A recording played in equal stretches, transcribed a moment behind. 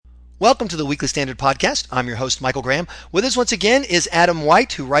Welcome to the Weekly Standard Podcast. I'm your host, Michael Graham. With us once again is Adam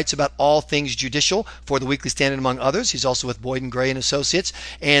White, who writes about all things judicial for the Weekly Standard, among others. He's also with Boyd & Gray and Associates.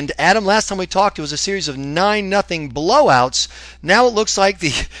 And Adam, last time we talked, it was a series of 9-0 blowouts. Now it looks like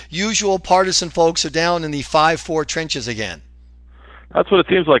the usual partisan folks are down in the 5-4 trenches again. That's what it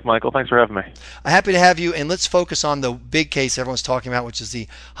seems like, Michael. Thanks for having me. I'm happy to have you, and let's focus on the big case everyone's talking about, which is the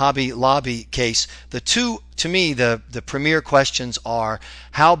Hobby Lobby case. The two, to me, the premier questions are,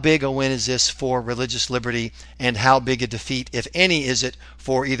 how big a win is this for religious liberty, and how big a defeat, if any, is it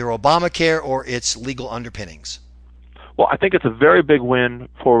for either Obamacare or its legal underpinnings? Well, I think it's a very big win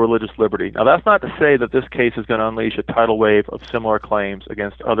for religious liberty. Now, that's not to say that this case is going to unleash a tidal wave of similar claims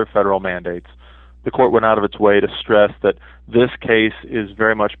against other federal mandates. The court went out of its way to stress that this case is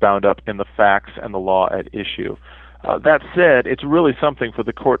very much bound up in the facts and the law at issue. That said, it's really something for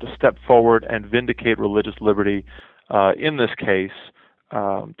the court to step forward and vindicate religious liberty in this case,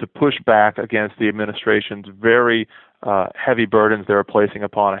 to push back against the administration's very heavy burdens they're placing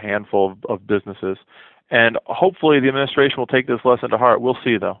upon a handful of businesses. And hopefully the administration will take this lesson to heart. We'll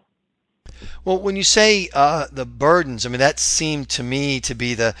see, though. Well, when you say the burdens, I mean, that seemed to me to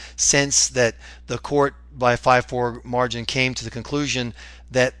be the sense that the court, by a 5-4 margin, came to the conclusion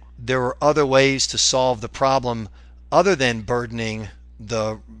that there were other ways to solve the problem other than burdening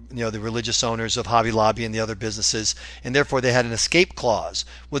the religious owners of Hobby Lobby and the other businesses, and therefore they had an escape clause.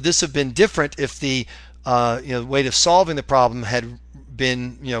 Would this have been different if the way of solving the problem had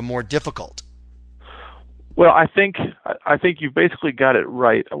been more difficult? Well, I think you've basically got it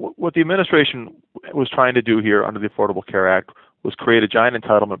right. What the administration was trying to do here under the Affordable Care Act was create a giant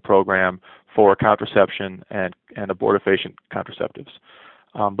entitlement program for contraception and abortifacient contraceptives.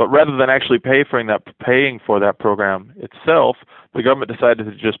 But rather than actually paying for that program itself, the government decided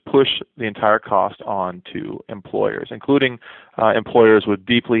to just push the entire cost on to employers, including employers with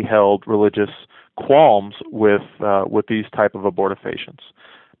deeply held religious qualms with these type of abortifacients.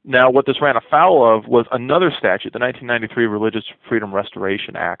 Now, what this ran afoul of was another statute, the 1993 Religious Freedom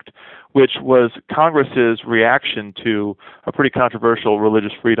Restoration Act, which was Congress's reaction to a pretty controversial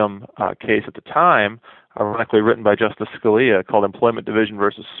religious freedom case at the time, ironically written by Justice Scalia, called Employment Division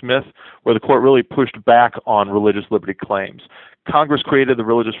versus Smith, where the court really pushed back on religious liberty claims. Congress created the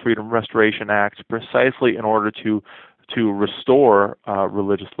Religious Freedom Restoration Act precisely in order to restore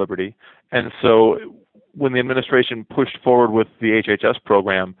religious liberty. And so when the administration pushed forward with the HHS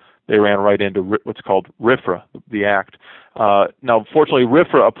program, they ran right into what's called RFRA, the act. Now, fortunately,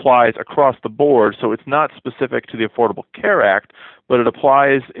 RFRA applies across the board, so it's not specific to the Affordable Care Act, but it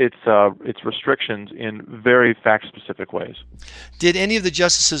applies its restrictions in very fact-specific ways. Did any of the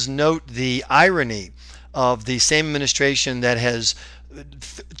justices note the irony of the same administration that has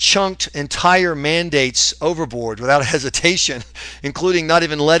chunked entire mandates overboard without hesitation, including not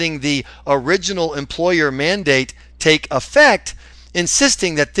even letting the original employer mandate take effect,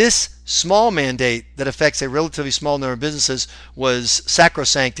 insisting that this small mandate that affects a relatively small number of businesses was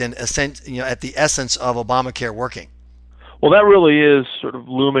sacrosanct and at the essence of Obamacare working? Well, that really is sort of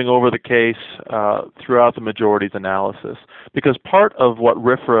looming over the case throughout the majority's analysis, because part of what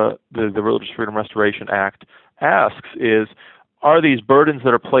RFRA, the Religious Freedom Restoration Act, asks is, are these burdens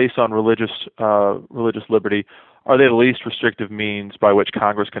that are placed on religious liberty, are they the least restrictive means by which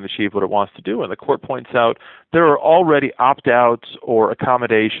Congress can achieve what it wants to do? And the court points out there are already opt-outs or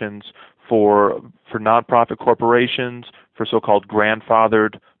accommodations for nonprofit corporations, for so-called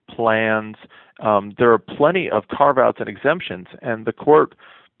grandfathered plans. There are plenty of carve-outs and exemptions, and the court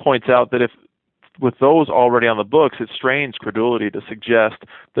points out that if with those already on the books, it strains credulity to suggest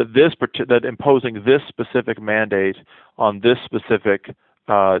that that imposing this specific mandate on this specific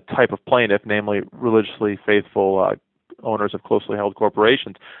type of plaintiff, namely religiously faithful owners of closely held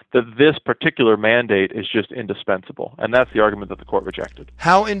corporations, that this particular mandate is just indispensable. And that's the argument that the court rejected.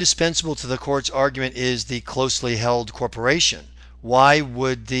 How indispensable to the court's argument is the closely held corporation? Why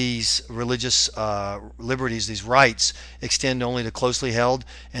would these religious liberties, these rights, extend only to closely held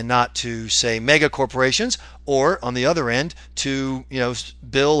and not to, say, mega corporations, or on the other end, to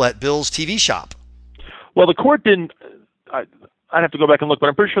Bill at Bill's TV shop? Well, the court didn't. I'd have to go back and look, but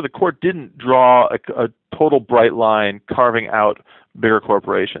I'm pretty sure the court didn't draw a total bright line carving out bigger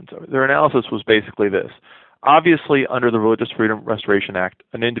corporations. Their analysis was basically this. Obviously, under the Religious Freedom Restoration Act,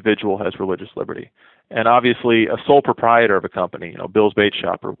 an individual has religious liberty. And obviously, a sole proprietor of a company, Bill's Bait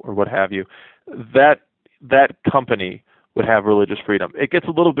Shop or what have you, that company would have religious freedom. It gets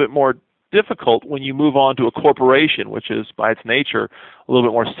a little bit more difficult when you move on to a corporation, which is, by its nature, a little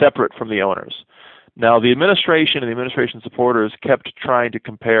bit more separate from the owners. Now, the administration and the administration supporters kept trying to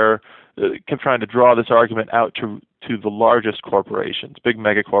kept trying to draw this argument out to the largest corporations, big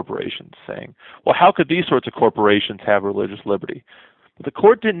mega corporations, saying, well, how could these sorts of corporations have religious liberty? But the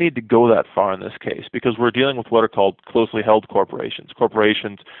court didn't need to go that far in this case because we're dealing with what are called closely held corporations,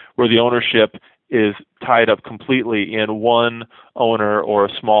 corporations where the ownership is tied up completely in one owner or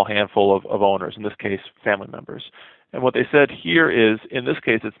a small handful of owners, in this case, family members. And what they said here is, in this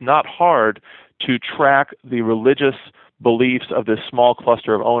case, it's not hard to track the religious beliefs of this small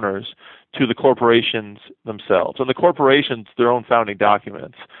cluster of owners to the corporations themselves. And the corporations, their own founding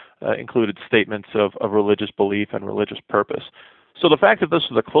documents, included statements of religious belief and religious purpose. So the fact that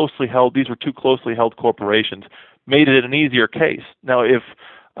these were two closely held corporations made it an easier case. Now, if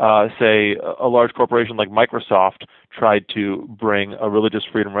say, a large corporation like Microsoft tried to bring a Religious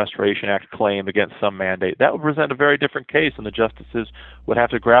Freedom Restoration Act claim against some mandate, that would present a very different case, and the justices would have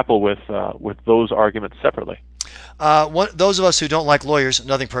to grapple with those arguments separately. Those of us who don't like lawyers,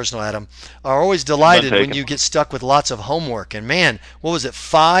 nothing personal, Adam, are always delighted when you get stuck with lots of homework. And man, what was it,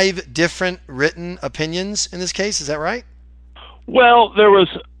 5 different written opinions in this case? Is that right? Well,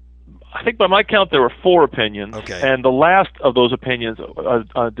 I think by my count, there were 4 opinions. Okay. And the last of those opinions,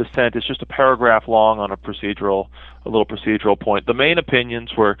 dissent, is just a paragraph long on a little procedural point. The main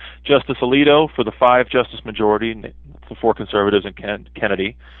opinions were Justice Alito for the 5-justice majority, the 4 conservatives and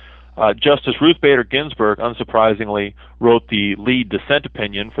Kennedy. Justice Ruth Bader Ginsburg, unsurprisingly, wrote the lead dissent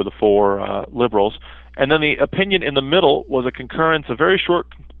opinion for the 4 liberals. And then the opinion in the middle was a concurrence, a very short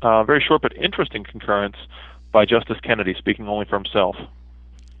but interesting concurrence by Justice Kennedy, speaking only for himself.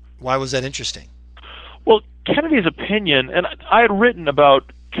 Why was that interesting? Well, Kennedy's opinion, and I had written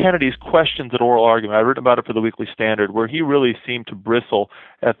about Kennedy's questions at oral argument. I had written about it for the Weekly Standard, where he really seemed to bristle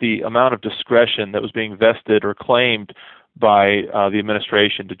at the amount of discretion that was being vested or claimed by the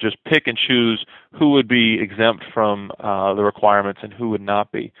administration to just pick and choose who would be exempt from the requirements and who would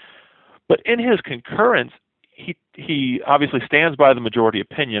not be. But in his concurrence, he obviously stands by the majority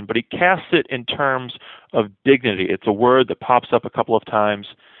opinion, but he casts it in terms of dignity. It's a word that pops up a couple of times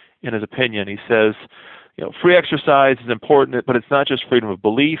in his opinion. He says, free exercise is important, but it's not just freedom of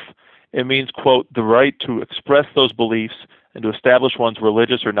belief. It means, quote, the right to express those beliefs and to establish one's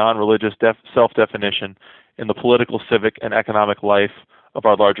religious or non-religious self-definition in the political, civic, and economic life of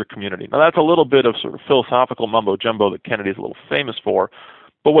our larger community. Now, that's a little bit of sort of philosophical mumbo-jumbo that Kennedy is a little famous for.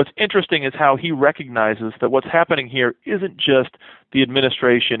 But what's interesting is how he recognizes that what's happening here isn't just the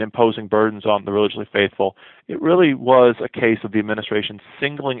administration imposing burdens on the religiously faithful. It really was a case of the administration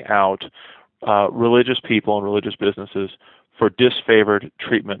singling out religious people and religious businesses for disfavored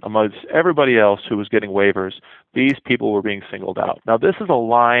treatment amongst everybody else who was getting waivers. These people were being singled out. Now, this is a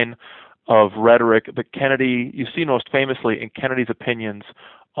line of rhetoric that you see most famously in Kennedy's opinions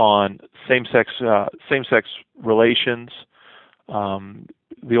on same-sex relations,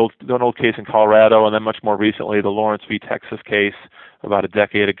 the old case in Colorado, and then much more recently the Lawrence v. Texas case about a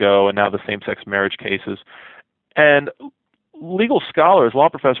decade ago, and now the same-sex marriage cases. And legal scholars, law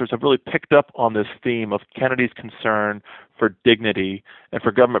professors, have really picked up on this theme of Kennedy's concern for dignity and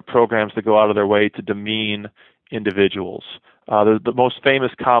for government programs that go out of their way to demean individuals. The most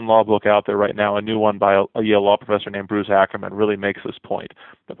famous common law book out there right now, a new one by a Yale law professor named Bruce Ackerman, really makes this point.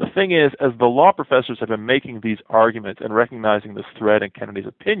 But the thing is, as the law professors have been making these arguments and recognizing this thread in Kennedy's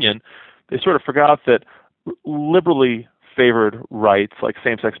opinion, they sort of forgot that liberally favored rights like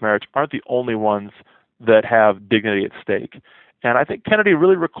same-sex marriage aren't the only ones that have dignity at stake. And I think Kennedy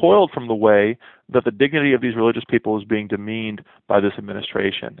really recoiled from the way that the dignity of these religious people is being demeaned by this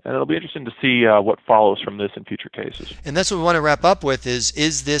administration. And it'll be interesting to see what follows from this in future cases. And that's what we want to wrap up with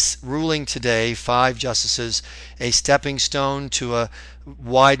is this ruling today, 5 justices, a stepping stone to a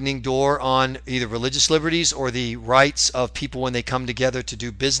widening door on either religious liberties or the rights of people when they come together to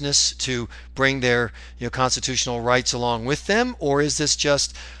do business, to bring their constitutional rights along with them? Or is this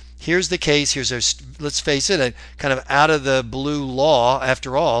just, here's the case, let's face it, a kind of out of the blue law?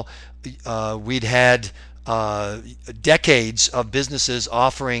 After all, we'd had decades of businesses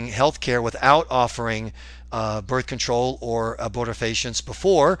offering health care without offering birth control or abortifacients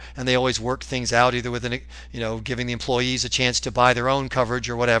before, and they always worked things out either with giving the employees a chance to buy their own coverage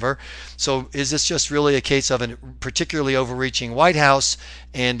or whatever. So is this just really a case of a particularly overreaching White House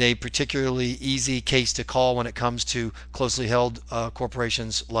and a particularly easy case to call when it comes to closely held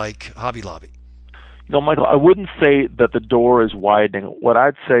corporations like Hobby Lobby? Michael, I wouldn't say that the door is widening. What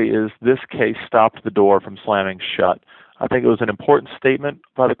I'd say is this case stopped the door from slamming shut. I think it was an important statement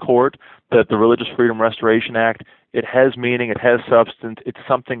by the court that the Religious Freedom Restoration Act, it has meaning, it has substance. It's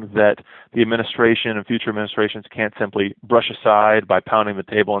something that the administration and future administrations can't simply brush aside by pounding the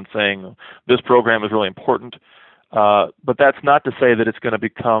table and saying this program is really important. But that's not to say that it's going to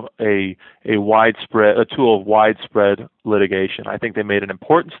become a tool of widespread litigation. I think they made an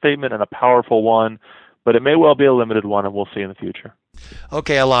important statement and a powerful one, but it may well be a limited one, and we'll see in the future.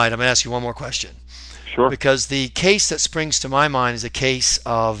 Okay, I lied. I'm going to ask you one more question. Sure. Because the case that springs to my mind is a case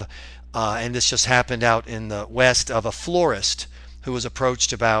of, and this just happened out in the West, of a florist who was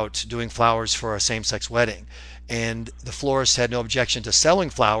approached about doing flowers for a same-sex wedding. And the florist had no objection to selling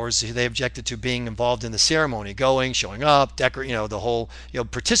flowers. They objected to being involved in the ceremony, going, showing up, the whole,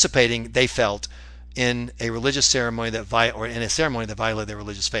 participating, they felt, in a religious ceremony or in a ceremony that violated their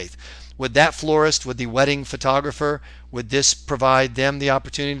religious faith. Would that florist, would the wedding photographer, would this provide them the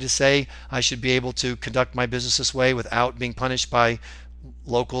opportunity to say, I should be able to conduct my business this way without being punished by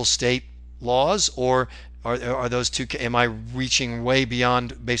local, state laws? Or are those two, am I reaching way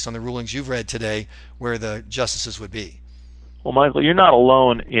beyond, based on the rulings you've read today, where the justices would be? Well, Michael, you're not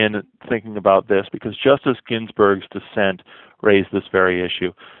alone in thinking about this, because Justice Ginsburg's dissent raised this very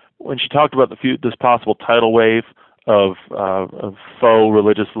issue. When she talked about this possible tidal wave of faux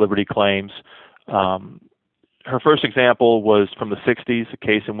religious liberty claims, her first example was from the 60s, a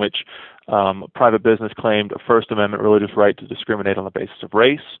case in which a private business claimed a First Amendment religious right to discriminate on the basis of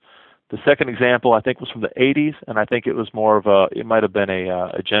race. The second example, I think, was from the 80s, and I think it was more of it might have been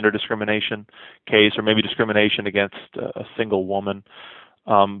a gender discrimination case, or maybe discrimination against a single woman.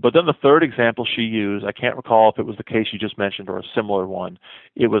 But then the third example she used, I can't recall if it was the case you just mentioned or a similar one.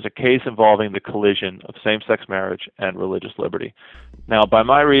 It was a case involving the collision of same-sex marriage and religious liberty. Now, by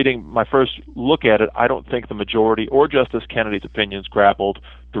my reading, my first look at it, I don't think the majority or Justice Kennedy's opinions grappled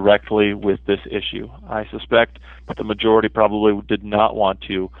directly with this issue. I suspect that the majority probably did not want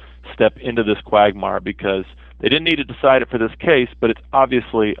to step into this quagmire, because they didn't need to decide it for this case, but it's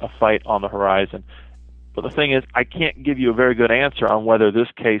obviously a fight on the horizon. But the thing is, I can't give you a very good answer on whether this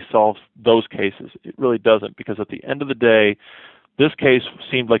case solves those cases. It really doesn't, because at the end of the day, this case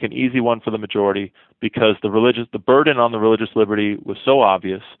seemed like an easy one for the majority, because the burden on the religious liberty was so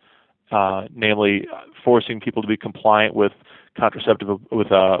obvious, namely forcing people to be compliant with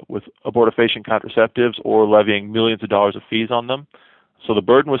abortifacient contraceptives, or levying millions of dollars of fees on them. So the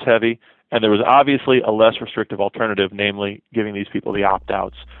burden was heavy, and there was obviously a less restrictive alternative, namely giving these people the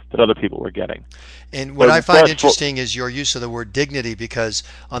opt-outs that other people were getting. And what I find interesting is your use of the word dignity, because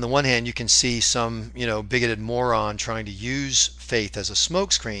on the one hand, you can see some, bigoted moron trying to use faith as a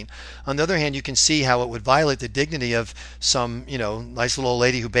smokescreen. On the other hand, you can see how it would violate the dignity of some, nice little old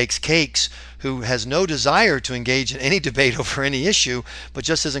lady who bakes cakes, who has no desire to engage in any debate over any issue, but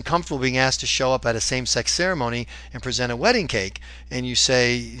just isn't comfortable being asked to show up at a same-sex ceremony and present a wedding cake. And you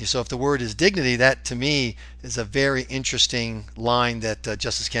say, so if the word is dignity, that to me is a very interesting line that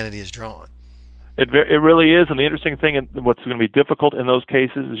Justice Kennedy has drawn. It really is, and the interesting thing, and what's going to be difficult in those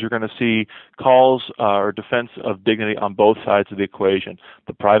cases, is you're going to see calls or defense of dignity on both sides of the equation,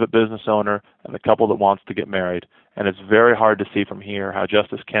 the private business owner and the couple that wants to get married. And it's very hard to see from here how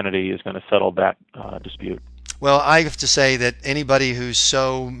Justice Kennedy is going to settle that dispute. Well, I have to say that anybody who's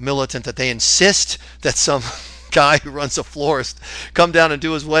so militant that they insist that some guy who runs a florist come down and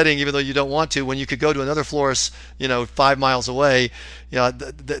do his wedding even though you don't want to, when you could go to another florist 5 miles away,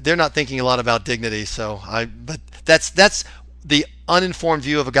 they're not thinking a lot about dignity. But that's the uninformed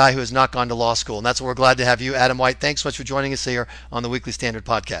view of a guy who has not gone to law school, and that's what we're glad to have you, Adam White. Thanks so much for joining us here on the Weekly Standard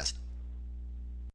podcast.